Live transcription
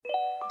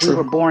We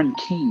were born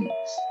kings,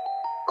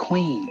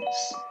 queens.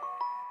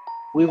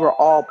 We were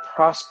all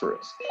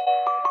prosperous.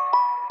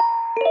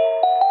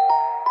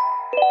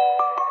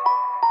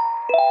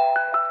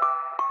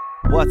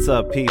 What's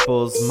up,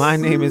 peoples? My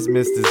name is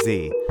Mr.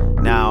 Z.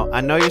 Now,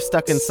 I know you're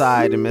stuck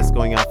inside and miss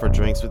going out for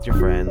drinks with your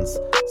friends,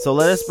 so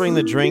let us bring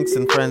the drinks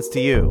and friends to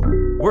you.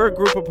 We're a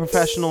group of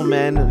professional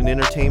men in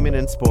entertainment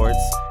and sports,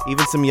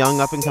 even some young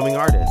up-and-coming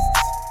artists.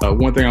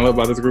 One thing I love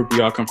about this group,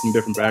 we all come from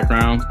different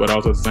backgrounds, but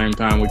also at the same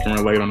time, we can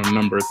relate on a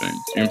number of things.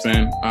 You know what I'm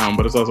saying?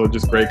 But it's also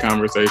just great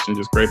conversation,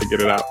 just great to get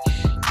it out.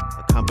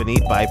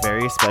 Accompanied by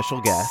very special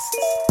guests.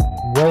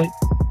 What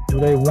do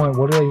they want?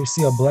 What do they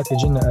see a black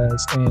agenda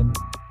as? And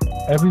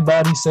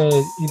everybody said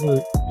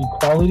either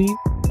equality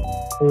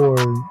or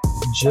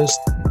just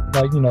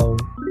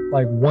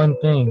like one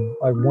thing,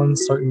 like one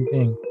certain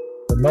thing.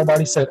 But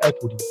nobody said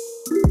equity.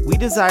 We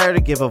desire to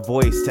give a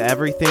voice to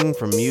everything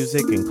from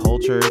music and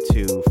culture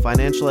to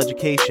financial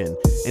education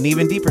and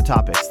even deeper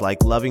topics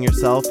like loving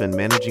yourself and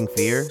managing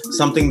fear.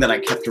 Something that I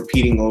kept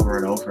repeating over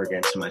and over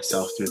again to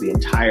myself through the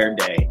entire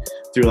day,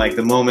 through like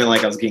the moment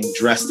like I was getting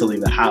dressed to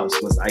leave the house,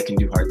 was I can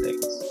do hard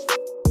things.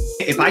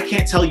 If I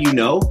can't tell you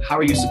no, how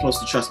are you supposed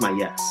to trust my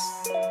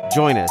yes?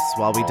 Join us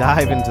while we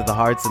dive into the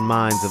hearts and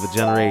minds of a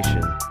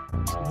generation.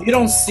 You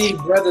don't see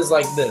brothers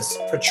like this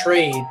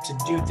portrayed to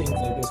do things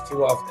like this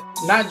too often.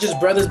 Not just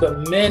brothers,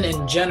 but men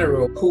in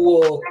general who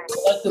will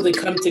collectively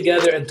come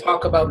together and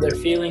talk about their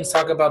feelings,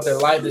 talk about their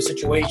life, their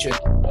situation.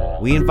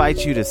 We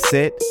invite you to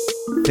sit,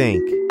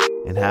 think,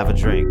 and have a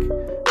drink.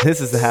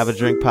 This is the Have a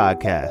Drink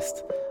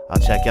podcast. I'll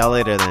check y'all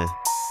later then.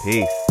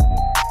 Peace.